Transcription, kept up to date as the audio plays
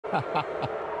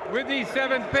With the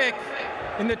 7th pick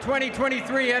in the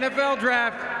 2023 NFL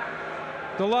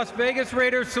Draft, the Las Vegas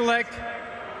Raiders select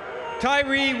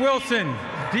Tyree Wilson,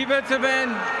 defensive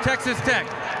end, Texas Tech.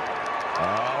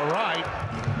 All right.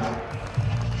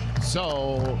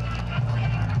 So,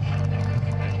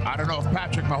 I don't know if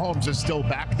Patrick Mahomes is still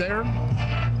back there,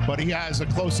 but he has a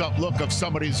close-up look of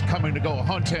somebody's coming to go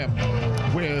hunt him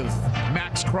with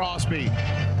Max Crosby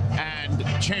and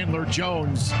Chandler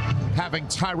Jones having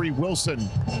Tyree Wilson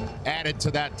added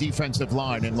to that defensive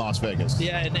line in Las Vegas.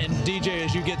 Yeah, and DJ,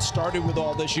 as you get started with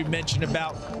all this, you mentioned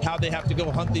about how they have to go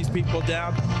hunt these people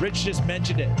down. Rich just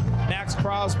mentioned it. Max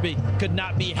Crosby could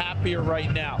not be happier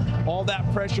right now. All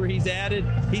that pressure he's added,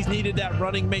 he's needed that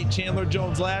running mate Chandler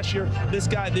Jones last year. This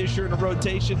guy this year in a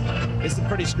rotation is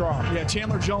pretty strong. Yeah,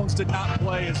 Chandler Jones did not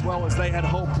play as well as they had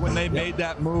hoped when they made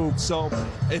that move. So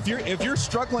if you're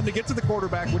struggling to get to the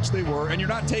quarterback, which they were, and you're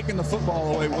not taking the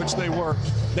football away, which they were,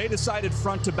 they decided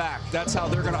front to back. That's how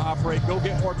they're going to operate. Go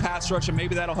get more pass rush, and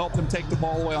maybe that'll help them take the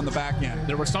ball away on the back end.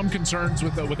 There were some concerns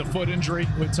with the foot injury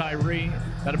with Tyree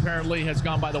that apparently has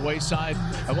gone by the wayside.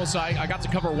 I will say I got to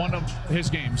cover one of his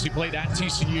games. He played at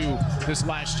TCU this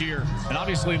last year, and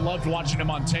obviously loved watching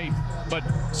him on tape. But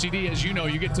CD, as you know,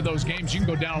 you get to those games, you can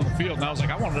go down on the field, and I was like,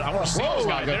 I want to see this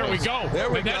guy. There we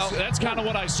go. That's kind of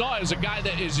what I saw as a guy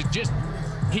that is just.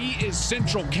 He is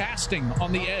central casting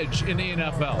on the edge in the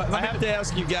NFL. I have to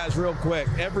ask you guys real quick.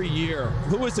 Every year,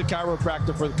 who is the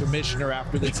chiropractor for the commissioner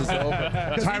after this is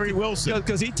over? Tyree Wilson.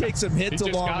 Because he takes some hits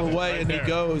along the way, and he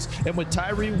goes. And with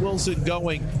Tyree Wilson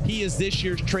going, he is this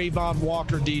year's Trayvon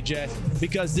Walker, DJ,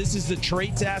 because this is the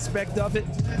traits aspect of it.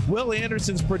 Will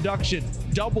Anderson's production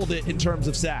doubled it in terms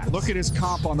of sacks. Look at his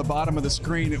comp on the bottom of the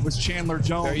screen. It was Chandler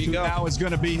Jones, who now is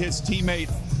going to be his teammate.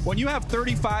 When you have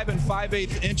 35 and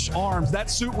 5/8 inch arms,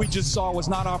 that suit we just saw was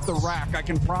not off the rack. I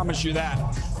can promise you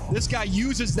that. This guy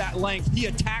uses that length. He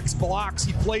attacks blocks.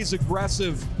 He plays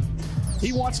aggressive.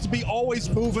 He wants to be always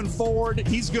moving forward.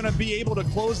 He's going to be able to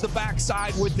close the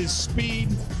backside with his speed.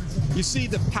 You see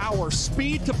the power,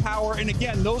 speed to power. And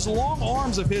again, those long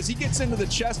arms of his, he gets into the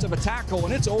chest of a tackle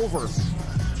and it's over.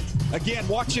 Again,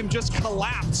 watch him just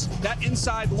collapse that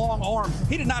inside long arm.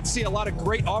 He did not see a lot of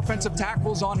great offensive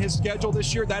tackles on his schedule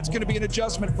this year. That's going to be an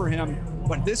adjustment for him.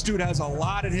 But this dude has a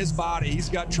lot in his body. He's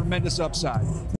got tremendous upside.